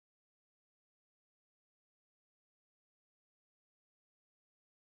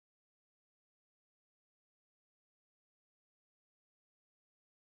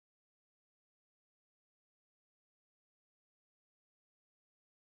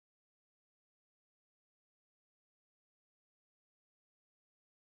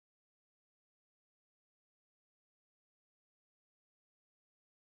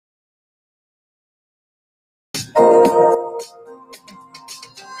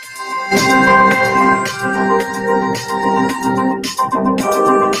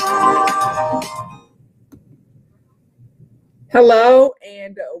Hello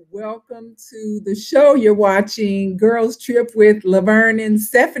and welcome to the show. You're watching Girls Trip with LaVerne and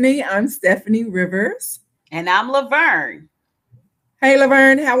Steffanie. I'm Stephanie Rivers. And I'm LaVerne. Hey,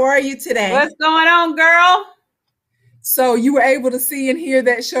 LaVerne, how are you today? What's going on, girl? So you were able to see and hear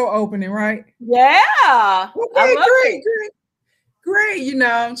that show opening, right? Yeah. Okay, great. You know,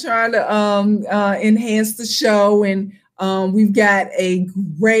 I'm trying to enhance the show, and we've got a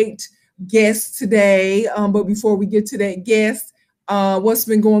great guest today. But before we get to that guest, what's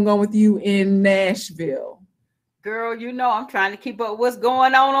been going on with you in Nashville? Girl, you know I'm trying to keep up what's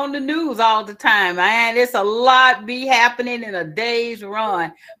going on the news all the time, man. It's a lot be happening in a day's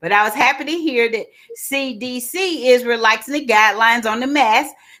run. But I was happy to hear that CDC is relaxing the guidelines on the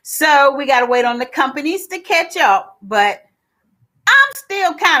mask. So we got to wait on the companies to catch up. But I'm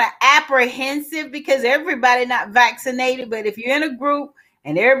still kind of apprehensive because everybody not vaccinated. But if you're in a group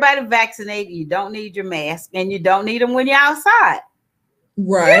and everybody vaccinated, you don't need your mask, and you don't need them when you're outside.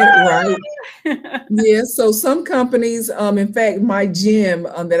 Right. Yeah. So some companies, in fact, my gym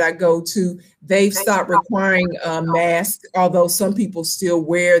that I go to, they've stopped requiring masks, although some people still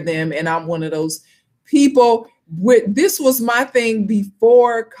wear them. And I'm one of those people. This was my thing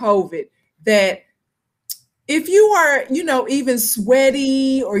before COVID, that if you are, even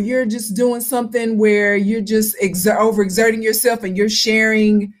sweaty, or you're just doing something where you're just overexerting yourself and you're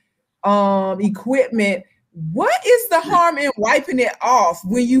sharing equipment, what is the harm in wiping it off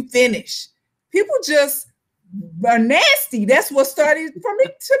when you finish? People just are nasty. That's what started for me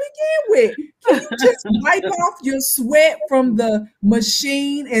to begin with. Can you just wipe off your sweat from the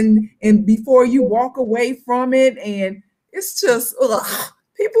machine and before you walk away from it? And it's just,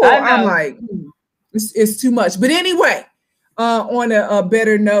 people, I'm like, it's too much. But anyway, on a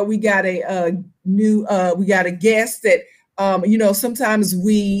better note, we got a guest that, sometimes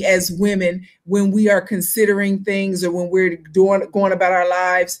we as women, when we are considering things or when we're going about our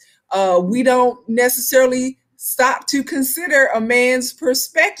lives, we don't necessarily stop to consider a man's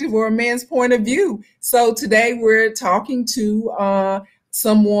perspective or a man's point of view. So today we're talking to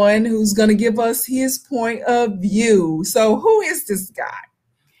someone who's going to give us his point of view. So who is this guy?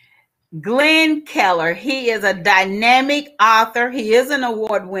 Glenn Keller. He is a dynamic author. He is an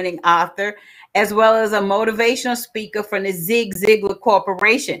award-winning author, as well as a motivational speaker from the Zig Ziglar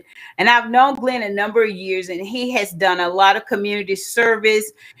Corporation. And I've known Glenn a number of years, and he has done a lot of community service.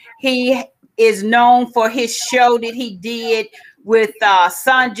 He is known for his show that he did with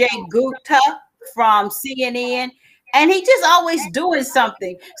Sanjay Gupta from CNN. And he just always doing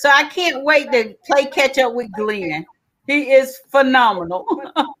something. So I can't wait to play catch up with Glenn. He is phenomenal.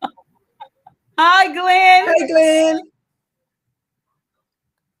 Hi, Glenn. Hey, Glenn.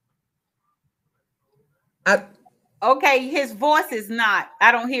 Okay, his voice is not.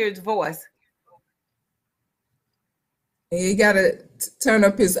 I don't hear his voice. You got to turn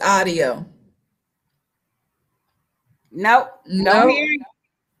up his audio. Nope. Don't hear it.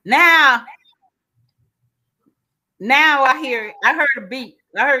 Now I hear it. I heard a beat.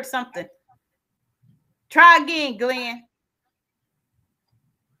 I heard something. Try again, Glenn.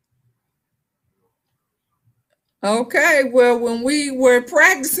 Okay, well, when we were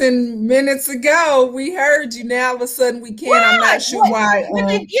practicing minutes ago, we heard you. Now all of a sudden we can't. I'm not sure why. What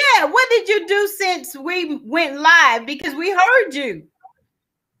did you do since we went live? Because we heard you.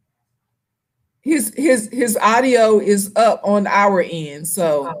 His audio is up on our end,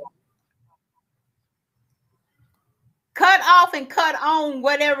 so cut off and cut on,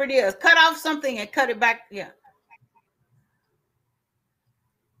 whatever it is. Cut off something and cut it back. Yeah.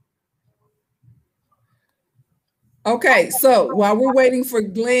 Okay, so while we're waiting for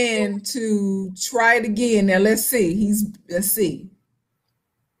Glenn to try it again, now let's see. Let's see.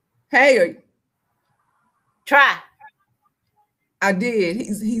 Hey, try. I did.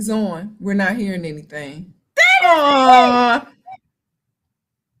 He's on. We're not hearing anything.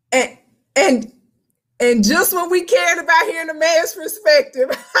 And just when we cared about hearing a man's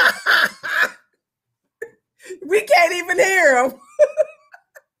perspective, we can't even hear him.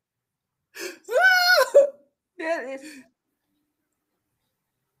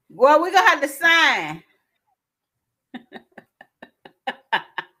 Well, we're gonna have to sign.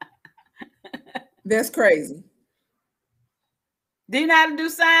 That's crazy. Do you know how to do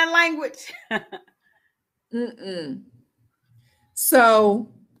sign language?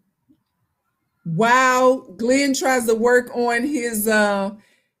 So while Glenn tries to work on his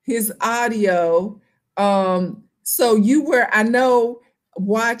audio, so you were, I know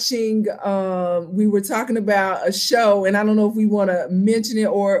watching, we were talking about a show, and I don't know if we want to mention it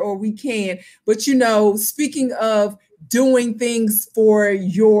or we can, but speaking of doing things for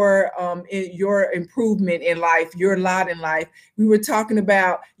your improvement in life, your lot in life, we were talking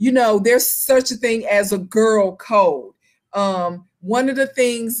about, there's such a thing as a girl code. One of the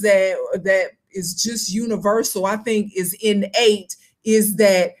things that is just universal, I think is innate, is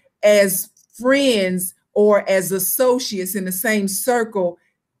that as friends or as associates in the same circle,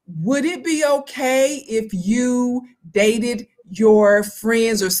 would it be okay if you dated your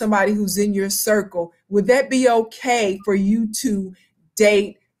friends or somebody who's in your circle? Would that be okay for you to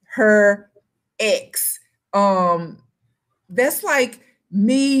date her ex? That's like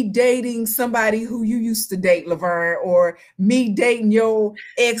me dating somebody who you used to date, LaVerne, or me dating your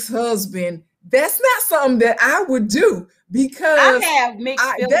ex-husband. That's not something that I would do, because I have mixed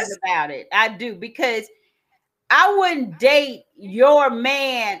feelings about it. I do, because I wouldn't date your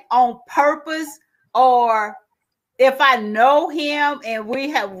man on purpose, or if I know him and we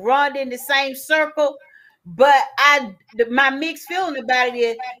have run in the same circle. But my mixed feeling about it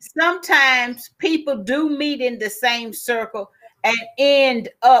is sometimes people do meet in the same circle and end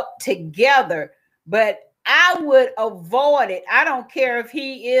up together. But I would avoid it. I don't care if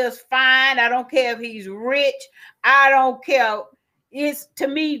he is fine. I don't care if he's rich. I don't care. It's, to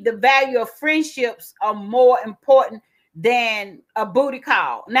me, the value of friendships are more important than a booty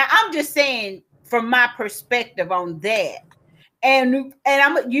call. Now, I'm just saying from my perspective on that. And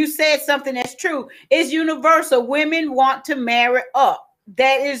you said something that's true. It's universal. Women want to marry up.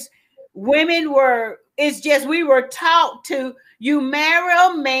 That is, it's just we were taught to, you marry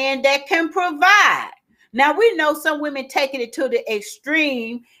a man that can provide. Now, we know some women taking it to the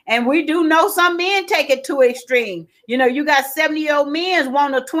extreme, and we do know some men take it to extreme. You got 70-year-old men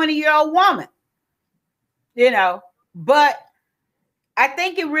want a 20-year-old woman, but I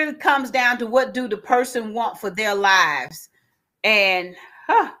think it really comes down to what do the person want for their lives. And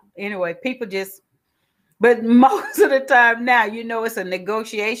anyway, people just, but most of the time now, it's a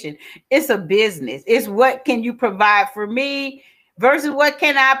negotiation. It's a business. It's what can you provide for me versus what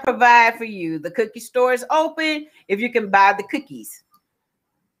can I provide for you. The cookie store is open if you can buy the cookies.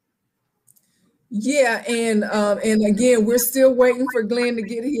 Yeah, and again, we're still waiting for Glenn to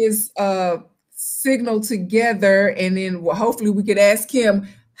get his signal together, and then hopefully we could ask him,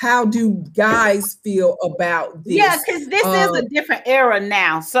 how do guys feel about this? Yeah, because this is a different era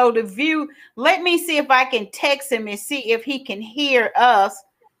now. So let me see if I can text him and see if he can hear us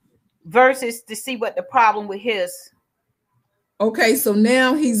versus to see what the problem with his. Okay, so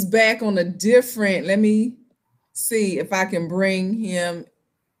now he's back on a different, let me see if I can bring him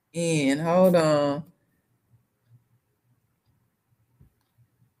in. Hold on.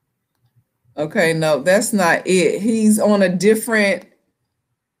 Okay, no, that's not it. He's on a different.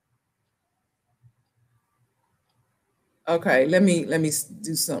 Okay, let me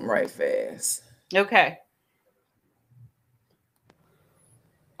do something right fast. Okay.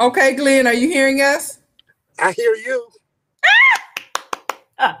 Okay, Glenn, are you hearing us? I hear you.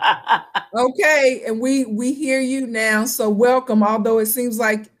 Okay, and we hear you now. So welcome, although it seems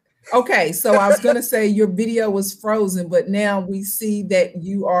like, okay, so I was going to say your video was frozen, but now we see that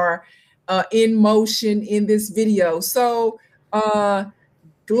you are in motion in this video. So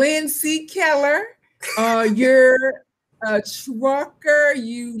Glenn C. Keller, you're a trucker.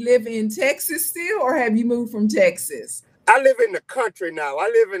 You live in Texas still, or have you moved from Texas? I live in the country now. I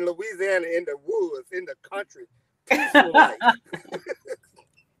live in Louisiana, in the woods, in the country. Peaceful life.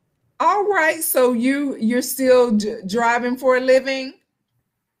 All right, so you're still driving for a living?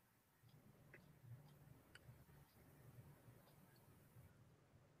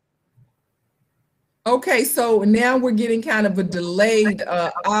 Okay, so now we're getting kind of a delayed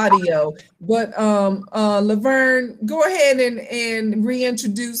audio, but LaVerne, go ahead and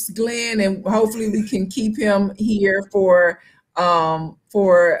reintroduce Glenn, and hopefully we can keep him here for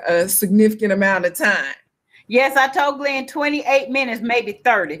a significant amount of time. Yes, I told Glenn 28 minutes, maybe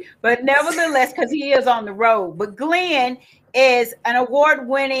 30, but nevertheless, because he is on the road. But Glenn is an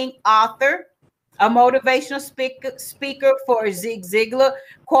award-winning author, a motivational speaker for Zig Ziglar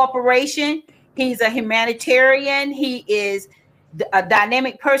Corporation. He's a humanitarian. He is a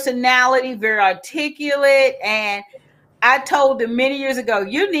dynamic personality, very articulate. And I told him many years ago,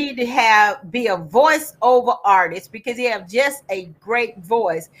 you need to be a voiceover artist because you have just a great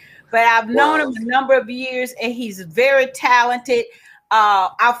voice. But I've known him a number of years, and he's very talented.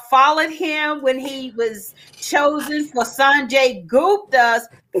 I followed him when he was chosen for Sanjay Gupta's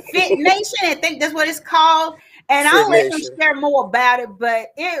Fit Nation. I think that's what it's called. And I'll let him share more about it, but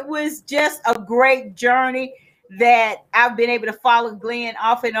it was just a great journey. that I've been able to follow Glenn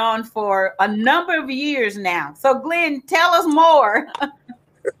off and on for a number of years now. So Glenn, tell us more.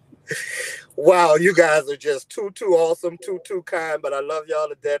 Wow, you guys are just too awesome, too kind. But I love y'all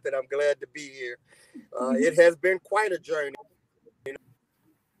to death, and I'm glad to be here. It has been quite a journey.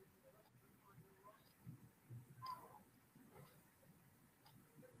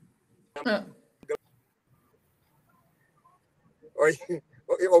 Are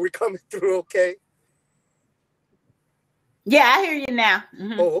we coming through okay? Yeah, I hear you now.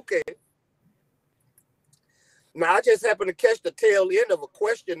 Oh, okay. Now, I just happened to catch the tail end of a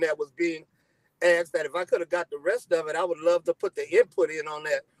question that was being asked that if I could have got the rest of it, I would love to put the input in on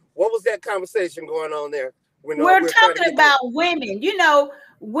that. What was that conversation going on there? We're talking about women. You know,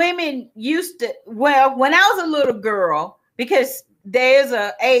 women used to, well, when I was a little girl, because there's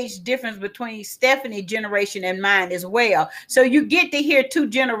a age difference between Steffanie generation and mine as well. So you get to hear two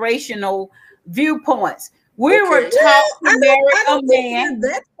generational viewpoints. We were taught to marry a man.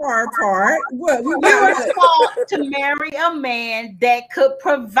 That far apart. What, we were taught to marry a man that could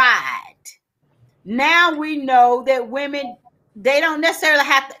provide. Now we know that women, they don't necessarily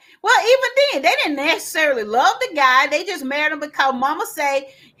have to. Well, even then, they didn't necessarily love the guy. They just married him because mama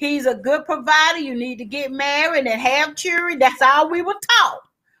say he's a good provider. You need to get married and have children. That's all we were taught.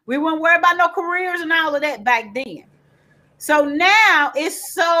 We weren't worried about no careers and all of that back then. So now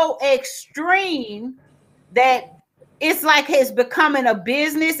it's so extreme that it's like it's becoming a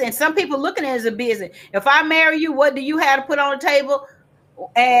business, and some people looking at it as a business. If I marry you, what do you have to put on the table?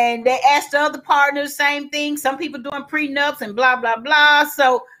 And they ask the other partners same thing. Some people doing prenups and blah blah blah.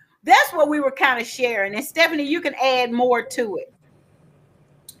 So that's what we were kind of sharing. And Steffanie, you can add more to it.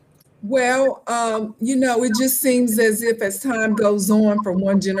 Well, you know, it just seems as if as time goes on from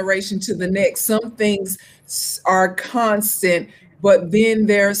one generation to the next, some things are constant, but then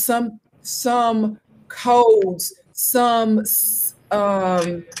there are some codes, some semblance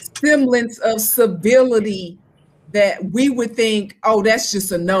of civility that we would think, oh, that's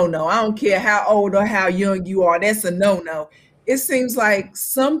just a no-no. I don't care how old or how young you are, that's a no-no. It seems like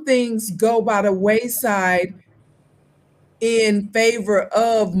some things go by the wayside in favor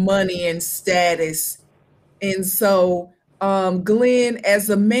of money and status. And so, Glenn, as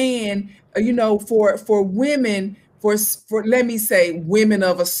a man, you know, for women, for let me say women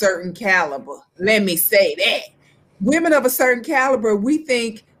of a certain caliber, let me say that. Women of a certain caliber, we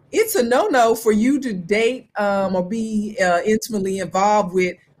think it's a no-no for you to date or be intimately involved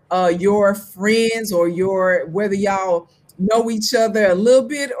with your friends or whether y'all know each other a little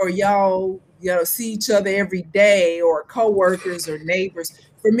bit or y'all see each other every day or coworkers or neighbors.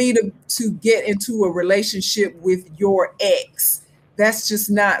 For me to get into a relationship with your ex, that's just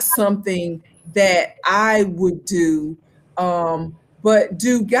not something that I would do. But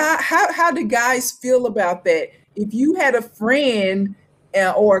how do guys feel about that? If you had a friend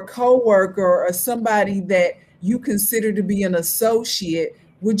or a coworker or somebody that you consider to be an associate,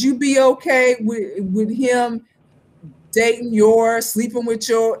 would you be okay with him dating sleeping with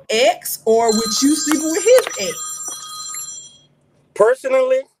your ex, or would you sleeping with his ex?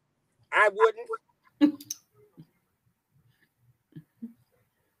 Personally, I wouldn't.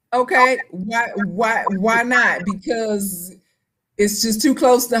 Okay, why not? Because it's just too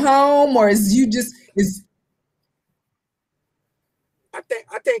close to home, or I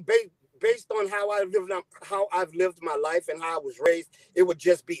think based on how I've lived my life and how I was raised, it would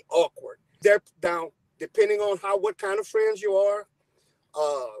just be awkward. Depending on what kind of friends you are,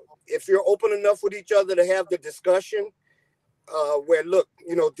 if you're open enough with each other to have the discussion, where look,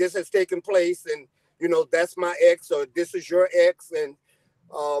 this has taken place, and that's my ex, or this is your ex, and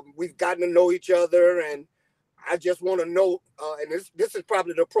we've gotten to know each other, and I just want to know, and this is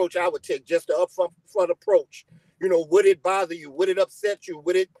probably the approach I would take, just the upfront approach. Would it bother you? Would it upset you?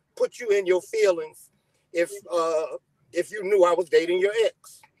 Would it put you in your feelings if you knew I was dating your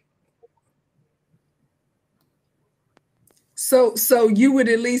ex? So you would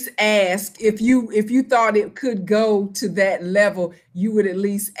at least ask if you thought it could go to that level, you would at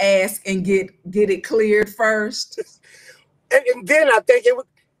least ask and get it cleared first. And then I think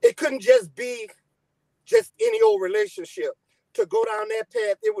it couldn't just be just any old relationship. To go down that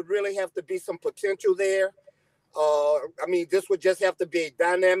path, it would really have to be some potential there. This would just have to be a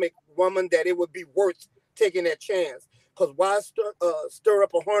dynamic woman that it would be worth taking that chance. Because why stir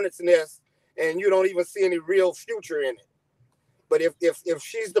up a hornet's nest and you don't even see any real future in it? But if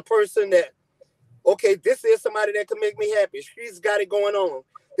she's the person that, okay, this is somebody that can make me happy, she's got it going on,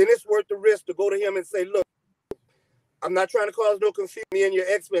 then it's worth the risk to go to him and say, look, I'm not trying to cause no confusion. Me and your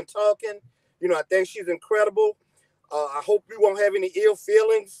ex been talking. I think she's incredible. I hope you won't have any ill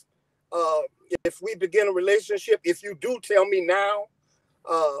feelings. if we begin a relationship, if you do, tell me now.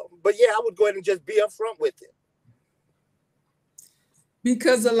 But yeah, I would go ahead and just be upfront with it.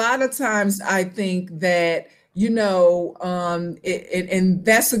 Because a lot of times I think that, you know, and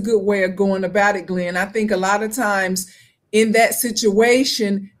that's a good way of going about it, Glenn. I think a lot of times in that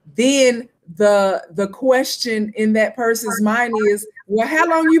situation, then the question in that person's mind is, well, how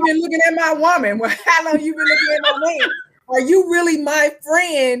long you been looking at my woman? Well, how long you been looking at my man? Are you really my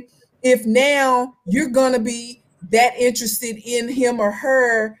friend if now you're gonna be that interested in him or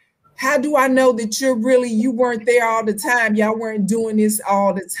her? How do I know that you weren't there all the time? Y'all weren't doing this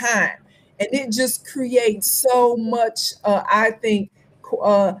all the time. And it just creates so much, I think,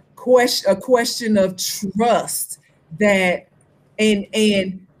 a question of trust that, and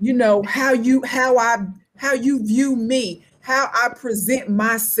you know, how you view me, how I present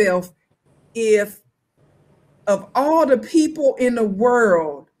myself. If of all the people in the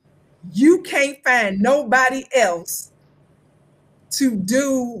world, you can't find nobody else to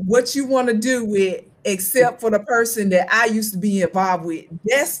do what you want to do with except for the person that I used to be involved with.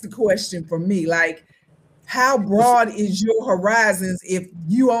 That's the question for me. Like, how broad is your horizons if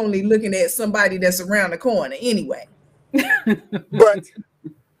you only looking at somebody that's around the corner anyway? But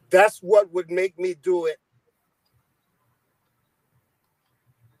that's what would make me do it.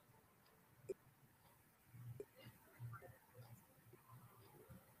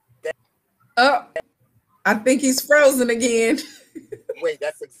 Oh, I think he's frozen again. Wait,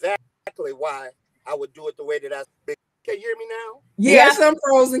 that's exactly why I would do it the way that I. Can you hear me now? Yes, I'm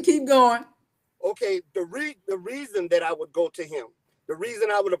frozen. Keep going. Okay, the reason that I would go to him, the reason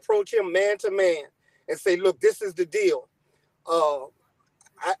I would approach him man to man and say, look, this is the deal.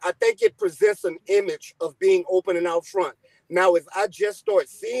 I think it presents an image of being open and out front. Now, if I just start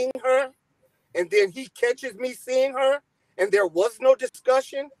seeing her and then he catches me seeing her and there was no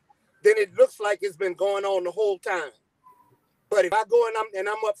discussion, then it looks like it's been going on the whole time. But if I go and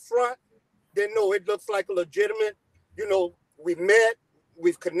I'm up front, then no, it looks like a legitimate, you know, we've met,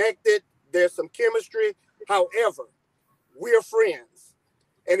 we've connected, there's some chemistry. However, we're friends.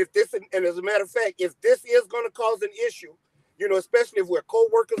 And and as a matter of fact, if this is going to cause an issue, you know, especially if we're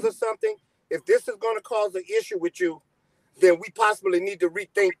co-workers or something, if this is going to cause an issue with you, then we possibly need to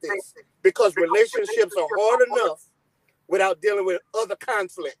rethink this, because relationships are hard enough without dealing with other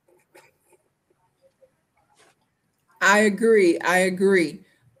conflict. I agree.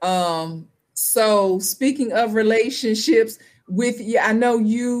 So speaking of relationships with you, I know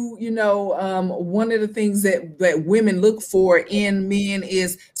one of the things that women look for in men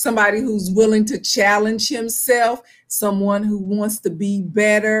is somebody who's willing to challenge himself, someone who wants to be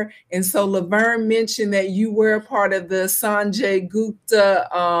better. And so LaVerne mentioned that you were a part of the Sanjay Gupta.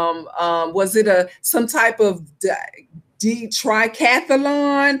 Was it some type of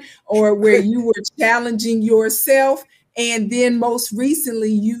tricathlon, or where you were challenging yourself? And then most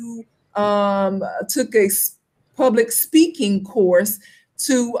recently you took a public speaking course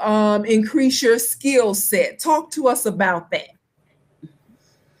to increase your skill set. Talk to us about that.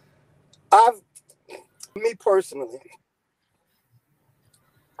 Me personally,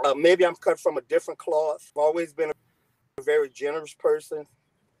 maybe I'm cut from a different cloth. I've always been a very generous person.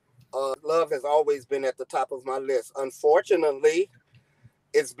 Love has always been at the top of my list. Unfortunately,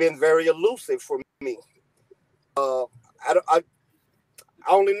 it's been very elusive for me. I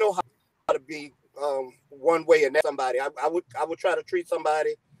only know how to be one way, and that's somebody. I would try to treat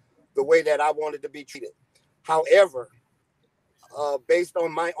somebody the way that I wanted to be treated. However, based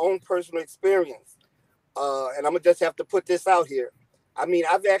on my own personal experience, and I'm gonna just have to put this out here. I mean,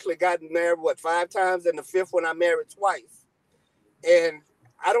 I've actually gotten married 5 times, and the 5th one I married twice, and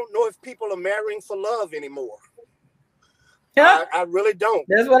I don't know if people are marrying for love anymore. Yeah. I really don't.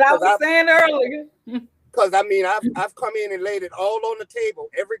 That's what I was saying earlier. Because I mean, I've come in and laid it all on the table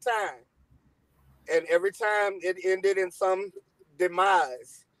every time, and every time it ended in some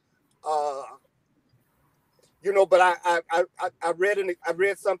demise. You know, but I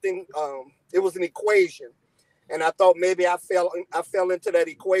read something. It was an equation, and I thought maybe I fell into that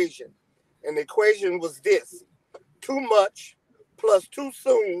equation, and the equation was this: too much plus too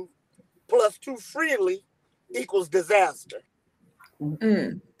soon plus too freely equals disaster.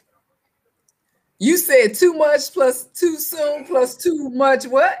 Mm. You said too much plus too soon plus too much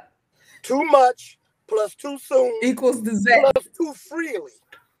what? Too much plus too soon equals disaster. Plus too freely.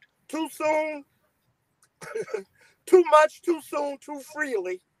 Too soon, too much, too soon, too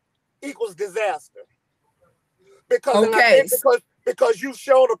freely equals disaster. Because, okay. because you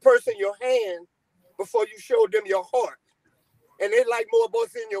showed a person your hand before you showed them your heart. And they like more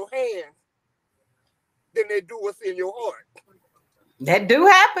what's in your hand than they do what's in your heart. That do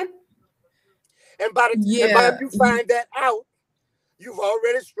happen. And by the time you find that out, you've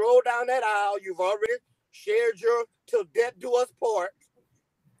already strolled down that aisle. You've already shared your till death do us part.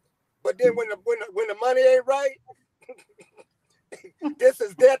 But then when the money ain't right, this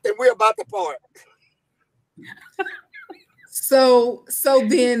is death and we're about to part. So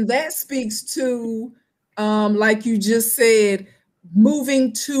then that speaks to, like you just said,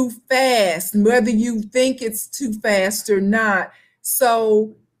 moving too fast, whether you think it's too fast or not.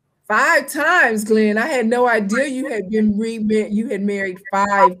 So 5 times, Glenn, I had no idea you had been you had married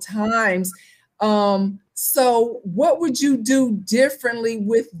 5 times. So what would you do differently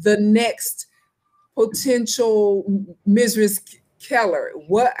with the next potential Mrs. Keller?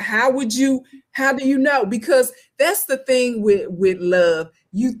 How do you know? Because that's the thing with love.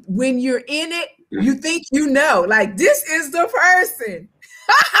 When you're in it, you think you know, like this is the person.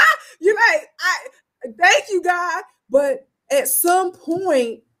 You're like, thank you, God. But at some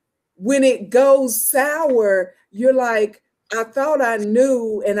point, when it goes sour, you're like, I thought I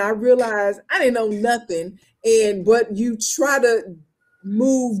knew, and I realized I didn't know nothing. But you try to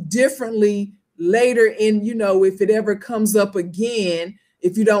move differently later in, if it ever comes up again,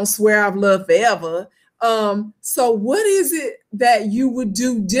 if you don't swear I've loved forever. So what is it that you would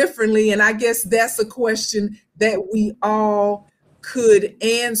do differently? And I guess that's a question that we all could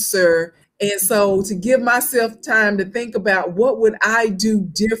answer. And so to give myself time to think about what would I do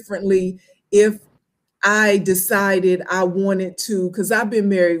differently if I decided I wanted to, because I've been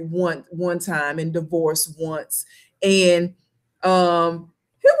married one time and divorced once. And he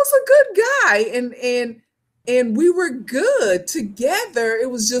was a good guy, and we were good together. It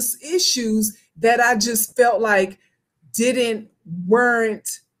was just issues that I just felt like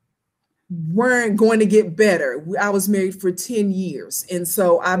weren't going to get better. I was married for 10 years. And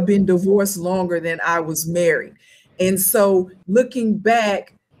so I've been divorced longer than I was married. And so looking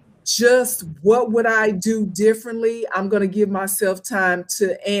back, just what would I do differently? I'm going to give myself time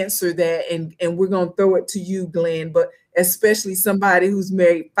to answer that. And we're going to throw it to you, Glenn, but especially somebody who's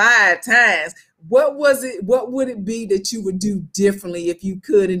married 5 times. What would it be that you would do differently if you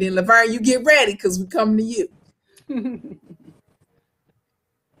could? And then LaVerne, you get ready because we're coming to you.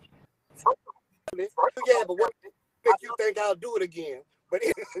 Yeah, but what make you think I'll do it again? But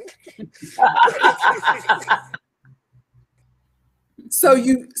So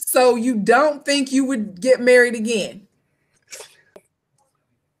you don't think you would get married again?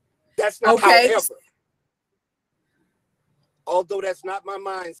 That's not however. Although that's not my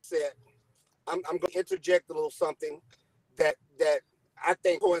mindset, I'm going to interject a little something that I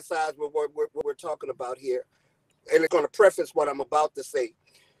think coincides with what we're talking about here. And it's going to preface what I'm about to say.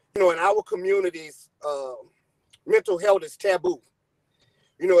 In our communities, mental health is taboo.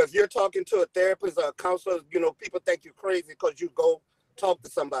 If you're talking to a therapist or a counselor, people think you're crazy because you go talk to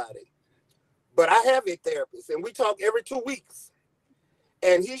somebody. But I have a therapist, and we talk every 2 weeks.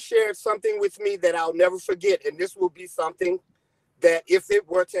 And he shared something with me that I'll never forget. And this will be something that if it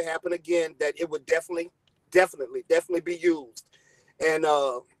were to happen again, that it would definitely be used. And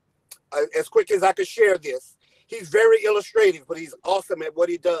as quick as I could share this, he's very illustrative, but he's awesome at what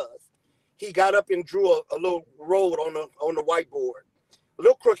he does. He got up and drew a little road on the whiteboard, a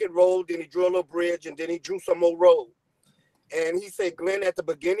little crooked road, then he drew a little bridge, and then he drew some more road. And he said, Glenn, at the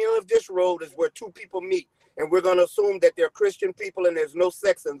beginning of this road is where 2 people meet. And we're going to assume that they're Christian people and there's no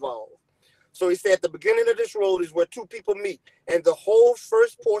sex involved. So he said, at the beginning of this road is where 2 people meet. And the whole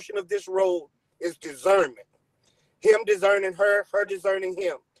first portion of this road is discernment. Him discerning her, her discerning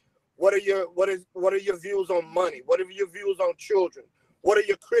him. What are your views on money? What are your views on children? What are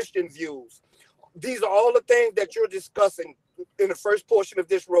your Christian views? These are all the things that you're discussing in the first portion of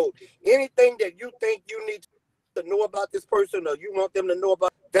this road. Anything that you think you need to know about this person or you want them to know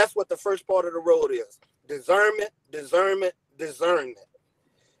about, that's what the first part of the road is. Discernment, discernment, discernment.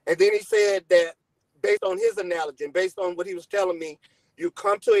 And then he said that based on his analogy and based on what he was telling me, you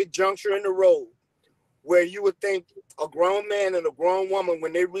come to a juncture in the road where you would think a grown man and a grown woman,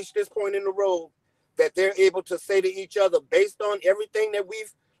 when they reach this point in the road, that they're able to say to each other, based on everything that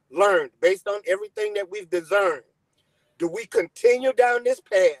we've learned, based on everything that we've discerned, do we continue down this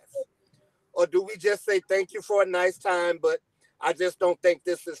path? Or do we just say, thank you for a nice time, but I just don't think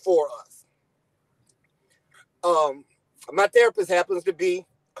this is for us? My therapist happens to be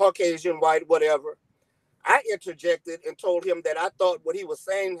Caucasian, white, whatever. I interjected and told him that I thought what he was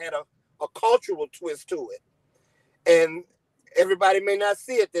saying had a cultural twist to it. And everybody may not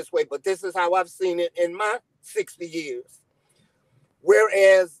see it this way, but this is how I've seen it in my 60 years.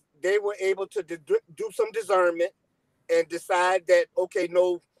 Whereas they were able to do some discernment and decide that, okay,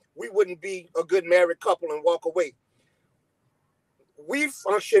 no, we wouldn't be a good married couple and walk away. We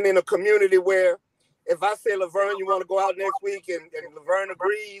function in a community where if I say, LaVerne, you want to go out next week, and LaVerne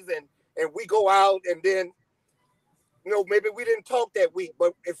agrees, and we go out, and then, you know, maybe we didn't talk that week,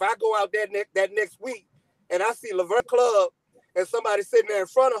 but if I go out that next week and I see LaVerne Club and somebody sitting there in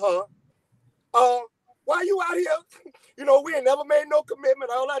front of her, why you out here? You know, we ain't never made no commitment.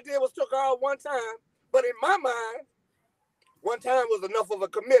 All I did was took her out one time. But in my mind, one time was enough of a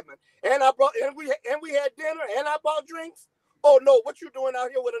commitment. And we had dinner and I bought drinks. Oh no, what you doing out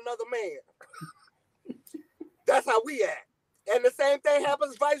here with another man? That's how we act. And the same thing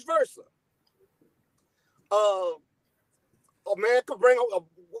happens vice versa. A man could bring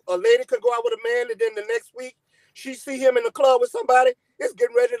a lady could go out with a man, and then the next week she see him in the club with somebody. It's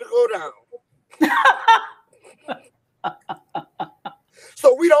getting ready to go down.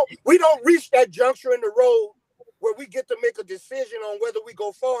 So we don't reach that juncture in the road where we get to make a decision on whether we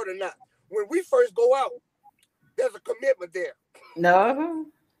go forward or not. When we first go out, there's a commitment there. No.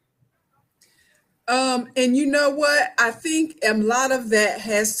 And you know what? I think a lot of that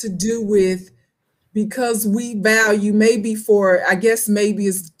has to do with, because we value, maybe for, I guess maybe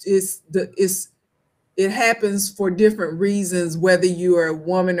it happens for different reasons, whether you are a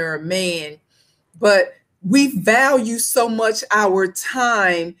woman or a man, but we value so much our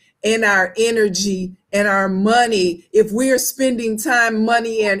time and our energy and our money. If we are spending time,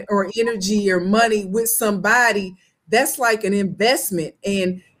 money, and or energy or money with somebody, that's like an investment.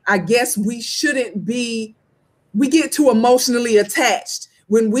 And I guess we get too emotionally attached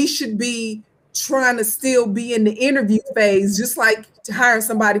when we should be trying to still be in the interview phase, just like hiring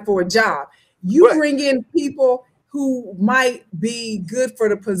somebody for a job. You Right. bring in people who might be good for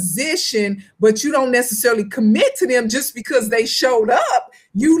the position, but you don't necessarily commit to them just because they showed up.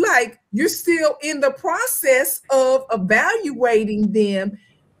 You're still in the process of evaluating them.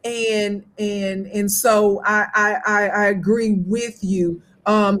 And so I agree with you.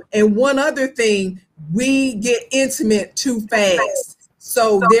 And one other thing, we get intimate too fast.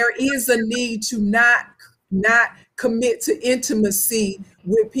 So there is a need to not commit to intimacy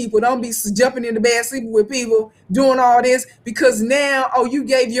with people. Don't be jumping in the bed, sleeping with people, doing all this, because now, you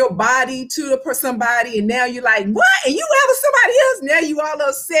gave your body to somebody, and now you're like, what? And you have somebody else. Now you all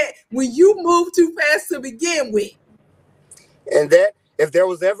upset when you move too fast to begin with. And that, if there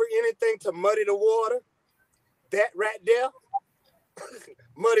was ever anything to muddy the water, that right there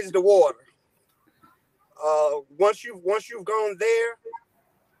muddies the water. Once you've gone there,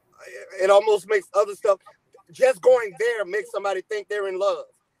 it almost makes other stuff. Just going there makes somebody think they're in love.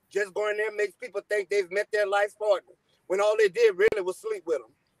 Just going there makes people think they've met their life partner, when all they did really was sleep with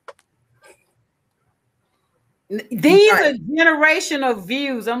them. These are generational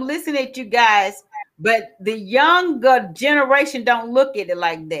views. I'm listening at you guys, but the younger generation don't look at it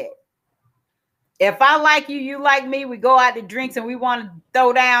like that. If I like you, you like me, we go out to drinks and we want to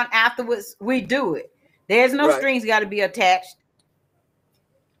throw down afterwards, we do it. There's no strings got to be attached.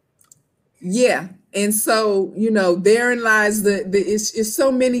 Yeah. And so, therein lies it's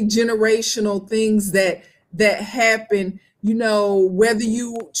so many generational things that happen, whether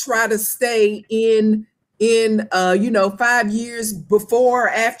you try to stay in 5 years before or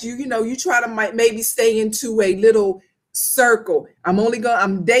after, you try to maybe stay into a little circle.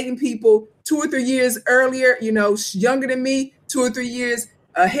 I'm dating people 2 or 3 years earlier, younger than me, 2 or 3 years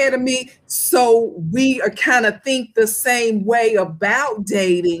ahead of me. So we are kind of think the same way about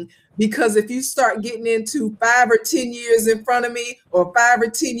dating. Because if you start getting into 5 or 10 years in front of me, or 5 or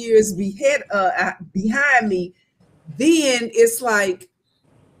 10 years behind me, then it's like,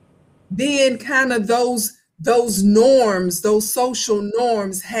 then kind of those norms, those social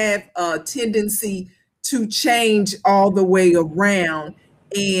norms have a tendency to change all the way around.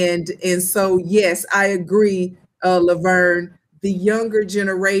 And so, yes, I agree, LaVerne. The younger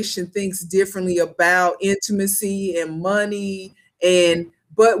generation thinks differently about intimacy and money,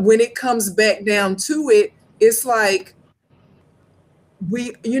 but when it comes back down to it, it's like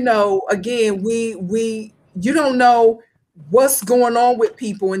you don't know what's going on with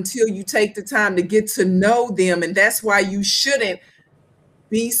people until you take the time to get to know them. And that's why you shouldn't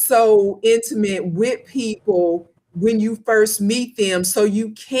be so intimate with people when you first meet them, so you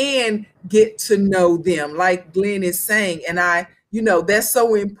can get to know them, like Glenn is saying. And that's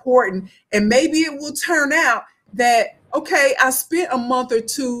so important. And maybe it will turn out that, okay, I spent a month or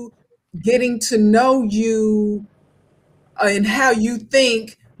two getting to know you and how you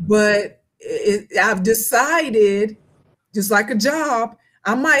think, but I've decided, just like a job,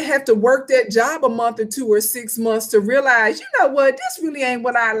 I might have to work that job a month or 2 or 6 months to realize, this really ain't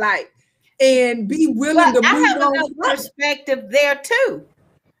what I like, and be willing to move on. I have another perspective there too.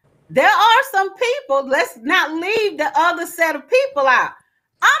 There are some people, let's not leave the other set of people out.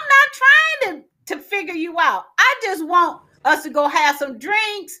 I'm not trying to to figure you out. I just want us to go have some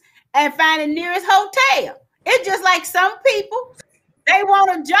drinks and find the nearest hotel. It's just like some people, they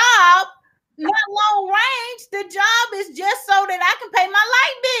want a job, not long range. The job is just so that I can pay my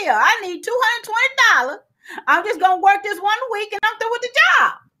light bill. I need $220. I'm just gonna work this 1 week and I'm through with the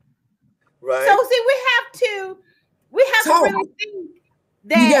job. Right. So see, we have to really think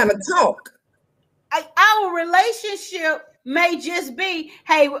that you gotta talk. Our relationship may just be,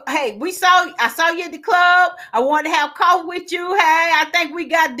 hey, I saw you at the club. I want to have coffee with you. Hey, I think we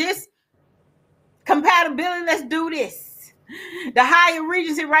got this compatibility. Let's do this. The Hyatt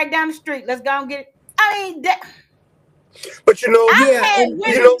Regency right down the street. Let's go and get it. I mean, but you know, I had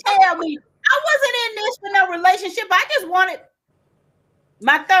women tell me I wasn't in this for no relationship. I just wanted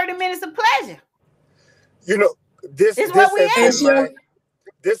my 30 minutes of pleasure. You know, this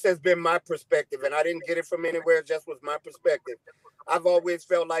has been my perspective, and I didn't get it from anywhere. It just was my perspective. I've always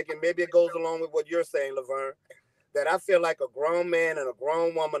felt like, and maybe it goes along with what you're saying, LaVerne, that I feel like a grown man and a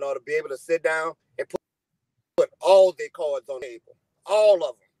grown woman ought to be able to sit down and put all their cards on the table, all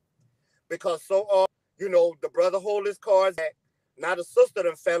of them. Because so often, you know, the brother hold his cards back. Now the sister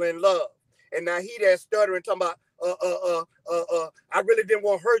done fell in love. And now he there stuttering, talking about, I really didn't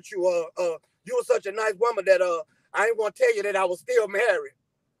want to hurt you. You were such a nice woman that I didn't want to tell you that I was still married.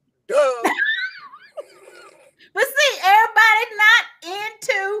 Duh. But see, everybody's not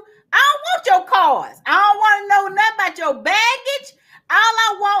into, I don't want your cards. I don't want to know nothing about your baggage. All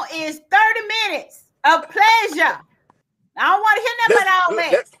I want is 30 minutes of pleasure. I don't want to hear nothing about all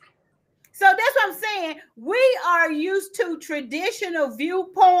that. So that's what I'm saying. We are used to traditional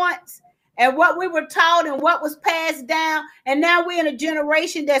viewpoints and what we were taught and what was passed down. And now we're in a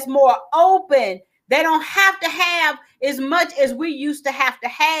generation that's more open. They don't have to have as much as we used to have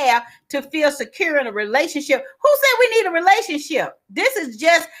to feel secure in a relationship. Who said we need a relationship? This is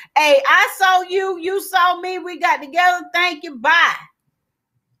just, hey, I saw you, you saw me, we got together, thank you, bye.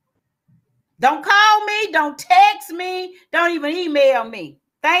 Don't call me, don't text me, don't even email me.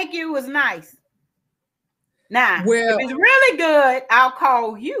 Thank you, it was nice. Now, if it's really good, I'll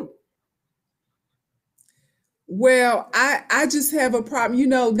call you. Well, I just have a problem. You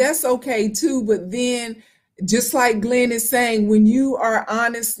know, that's okay too. But then, just like Glenn is saying, when you are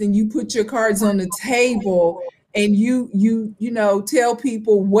honest and you put your cards on the table and you know, tell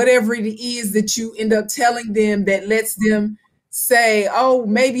people whatever it is that you end up telling them that lets them say, oh,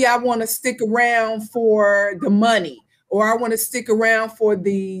 maybe I want to stick around for the money, or I want to stick around for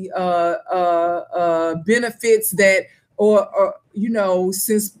the benefits that, or you know,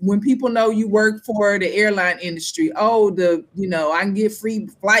 since when people know you work for the airline industry, oh, I can get free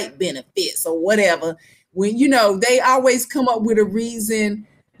flight benefits or whatever. When, you know, they always come up with a reason.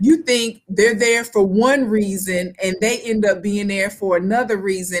 You think they're there for one reason and they end up being there for another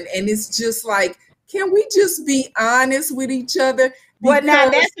reason. And it's just like, can we just be honest with each other? Well, now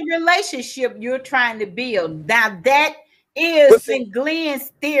that's the relationship you're trying to build. Now that is when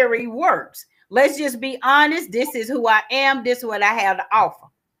Glenn's theory works. Let's just be honest. This is who I am. This is what I have to offer.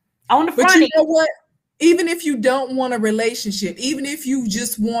 On the front end. But you know what? Even if you don't want a relationship, even if you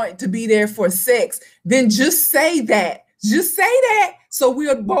just want to be there for sex, then just say that. Just say that so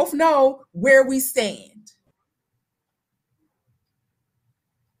we'll both know where we stand.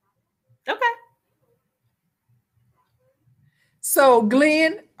 Okay. So,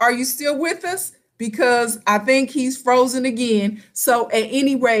 Glenn, are you still with us? Because I think he's frozen again. So at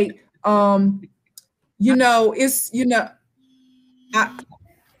any rate, you know, it's, you know,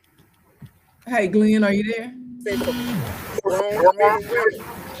 hey, Glenn, are you there?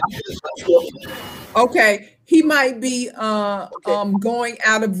 Okay, he might be going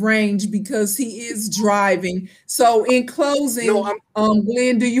out of range because he is driving. So in closing,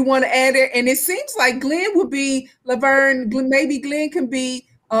 Glenn, do you want to add it? And it seems like Glenn would be, LaVerne, maybe Glenn can be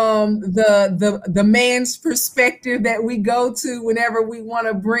the man's perspective that we go to whenever we want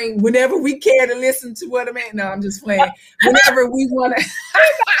to bring, whenever we care to listen to what a man. No, I'm just playing. Whenever we want to.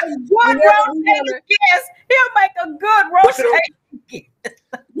 Yes, he'll make a good roast.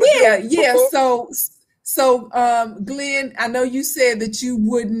 Yeah. So, Glenn, I know you said that you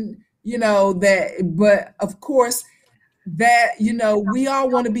wouldn't, you know, that, but of course that, you know, we all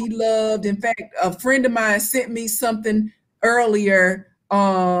want to be loved. In fact, a friend of mine sent me something earlier.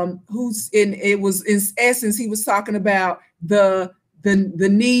 It was in essence, he was talking about the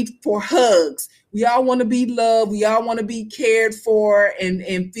need for hugs. We all want to be loved. We all want to be cared for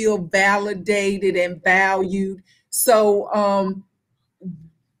and feel validated and valued. So,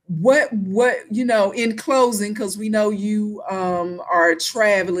 what, you know, in closing, because we know you are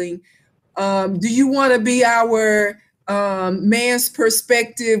traveling, do you want to be our man's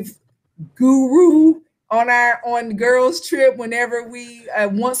perspective guru on girls trip. Whenever we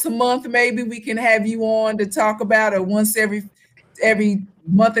once a month, maybe we can have you on to talk about, or once every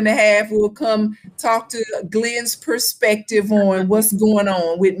month and a half, we'll come talk to Glenn's perspective on what's going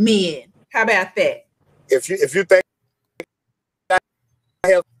on with men. How about that? If you think I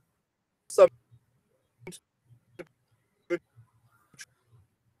have some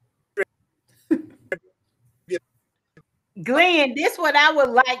Glenn, this is what I would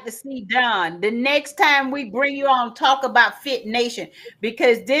like to see done. The next time we bring you on, talk about Fit Nation,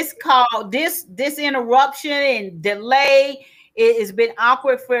 because this interruption and delay, it has been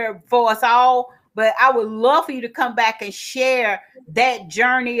awkward for us all. But I would love for you to come back and share that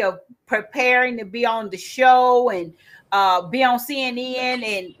journey of preparing to be on the show and be on CNN,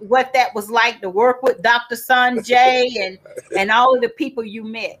 and what that was like to work with Dr. Sanjay and all of the people you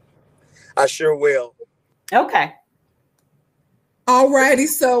met. I sure will. Okay. All righty.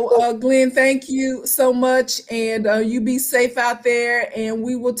 So, Glenn, thank you so much. And you be safe out there. And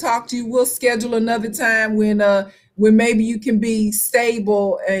we will talk to you. We'll schedule another time when maybe you can be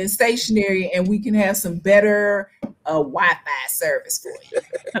stable and stationary, and we can have some better Wi-Fi service for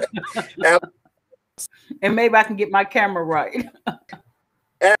you. And maybe I can get my camera right.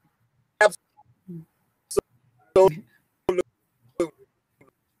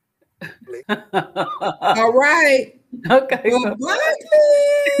 All right. Okay.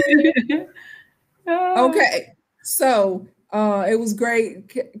 Okay. So it was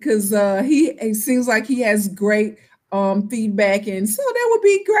great because it seems like he has great feedback, and so that would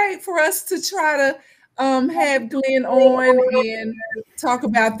be great for us to try to have Glenn on and talk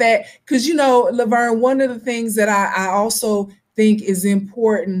about that. Because LaVerne, one of the things that I also think is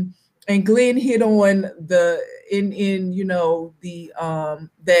important, and Glenn hit on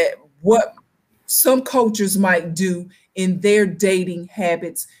that what some cultures might do in their dating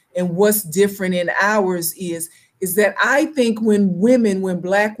habits and what's different in ours is that I think when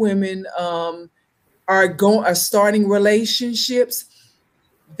Black women are starting relationships,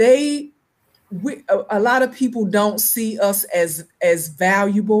 a lot of people don't see us as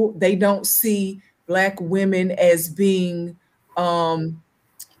valuable. They don't see Black women as being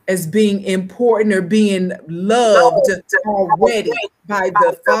important or being loved already by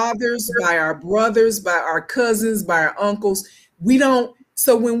the fathers, by our brothers, by our cousins, by our uncles.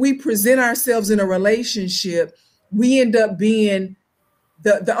 So when we present ourselves in a relationship, we end up being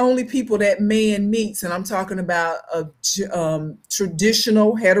the only people that man meets. And I'm talking about a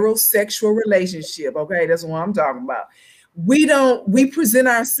traditional heterosexual relationship. Okay, that's what I'm talking about. We present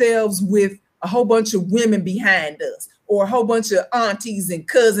ourselves with a whole bunch of women behind us, or a whole bunch of aunties and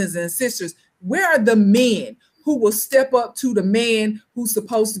cousins and sisters. Where are the men who will step up to the man who's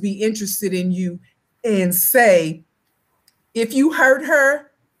supposed to be interested in you and say, if you hurt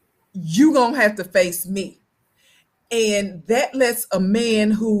her, you're going to have to face me? And that lets a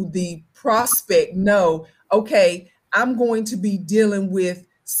man who the prospect know, okay, I'm going to be dealing with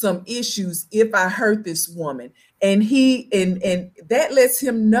some issues if I hurt this woman. And and that lets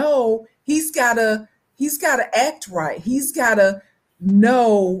him know he's gotta act right. He's gotta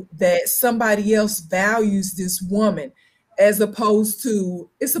know that somebody else values this woman, as opposed to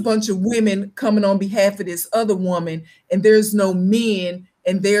it's a bunch of women coming on behalf of this other woman, and there's no men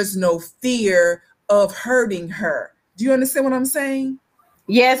and there's no fear of hurting her. Do you understand what I'm saying?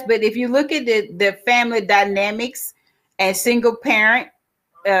 Yes, but if you look at the family dynamics and single parent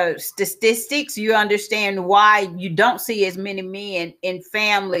statistics, you understand why you don't see as many men in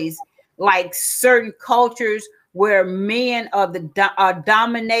families, like certain cultures where men are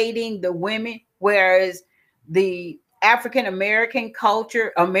dominating the women, whereas the American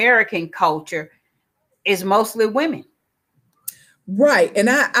culture is mostly women. Right. And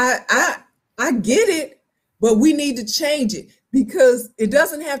I get it, but we need to change it, because it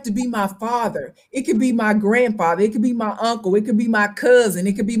doesn't have to be my father. It could be my grandfather. It could be my uncle. It could be my cousin.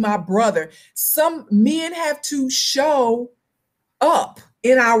 It could be my brother. Some men have to show up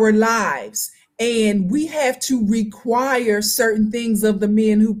in our lives, and we have to require certain things of the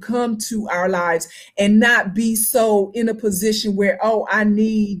men who come to our lives, and not be so in a position where, oh, I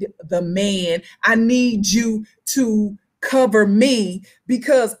need the man. I need you to cover me,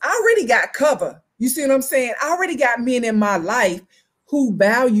 because I already got cover. You see what I'm saying? I already got men in my life who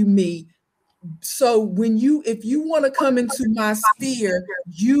value me. So if you want to come into my sphere,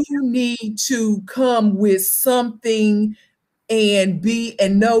 you need to come with something and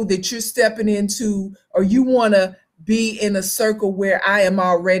know that you're stepping into, or you want to be in a circle where I am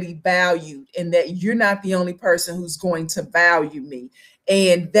already valued and that you're not the only person who's going to value me.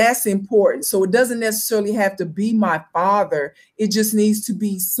 And that's important. So it doesn't necessarily have to be my father. It just needs to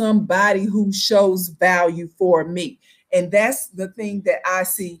be somebody who shows value for me. And that's the thing that I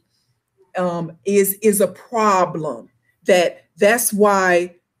see is a problem. That's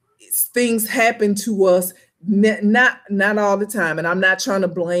why things happen to us, not all the time. And I'm not trying to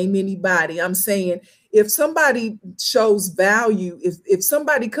blame anybody. I'm saying if somebody shows value, if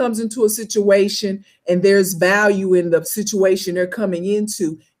somebody comes into a situation and there's value in the situation they're coming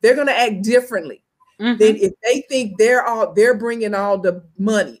into, they're going to act differently than if they think they're bringing all the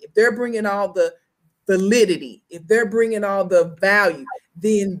money, if they're bringing all the validity, if they're bringing all the value,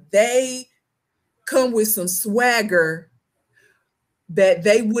 then they come with some swagger that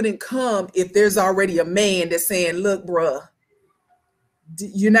they wouldn't come if there's already a man that's saying, look, bruh,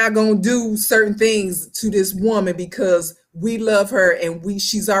 you're not going to do certain things to this woman because we love her and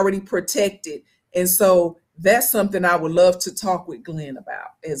she's already protected. And so that's something I would love to talk with Glenn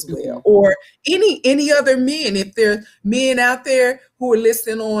about as well. Or any other men, if there are men out there who are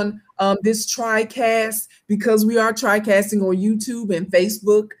listening on this TriCast, because we are TriCasting on YouTube and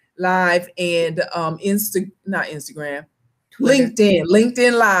Facebook Live and not Instagram, Twitter.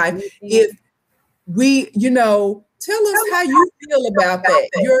 LinkedIn Live. If we, tell us how you feel about that.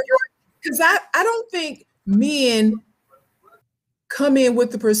 Because I don't think men come in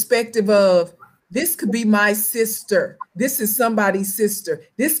with the perspective of, this could be my sister. This is somebody's sister.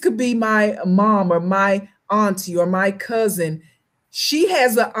 This could be my mom or my auntie or my cousin. She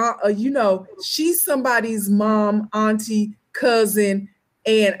has she's somebody's mom, auntie, cousin,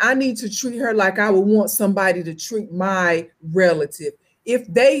 and I need to treat her like I would want somebody to treat my relative.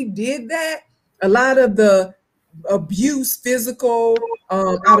 If they did that, a lot of the abuse, physical,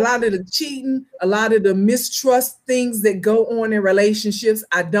 a lot of the cheating, a lot of the mistrust things that go on in relationships,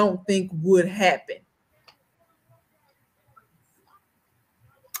 I don't think would happen.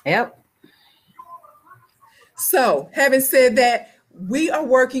 Yep. So having said that, we are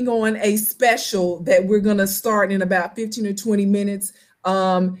working on a special that we're going to start in about 15 or 20 minutes.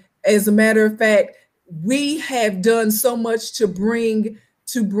 As a matter of fact, we have done so much to bring,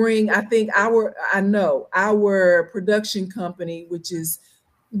 I think our production company, which is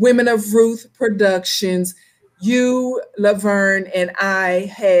Women of Ruth Productions, you, LaVerne, and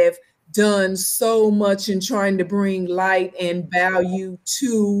I have done so much in trying to bring light and value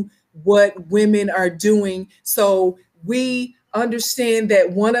to what women are doing. So we understand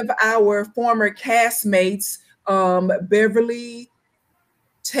that one of our former castmates, Beverly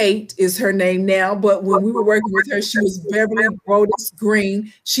Tate is her name now, but when we were working with her, she was Beverly Brodus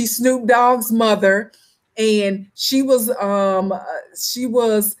Green. She's Snoop Dogg's mother, and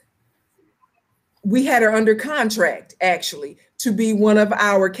we had her under contract actually to be one of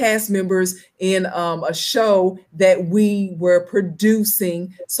our cast members in a show that we were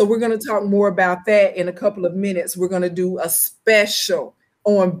producing. So we're going to talk more about that in a couple of minutes. We're going to do a special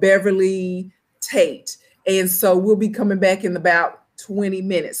on Beverly Tate. And so we'll be coming back in about 20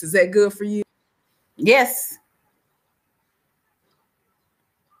 minutes. Is that good for you? Yes.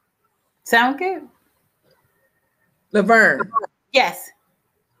 Sound good? LaVerne. Yes.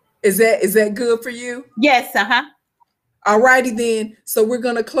 Is that good for you? Yes. All righty then. So we're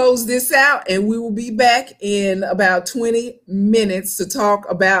going to close this out and we will be back in about 20 minutes to talk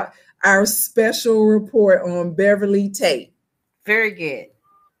about our special report on Beverly Tate. Very good.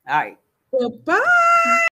 All right. Bye-bye.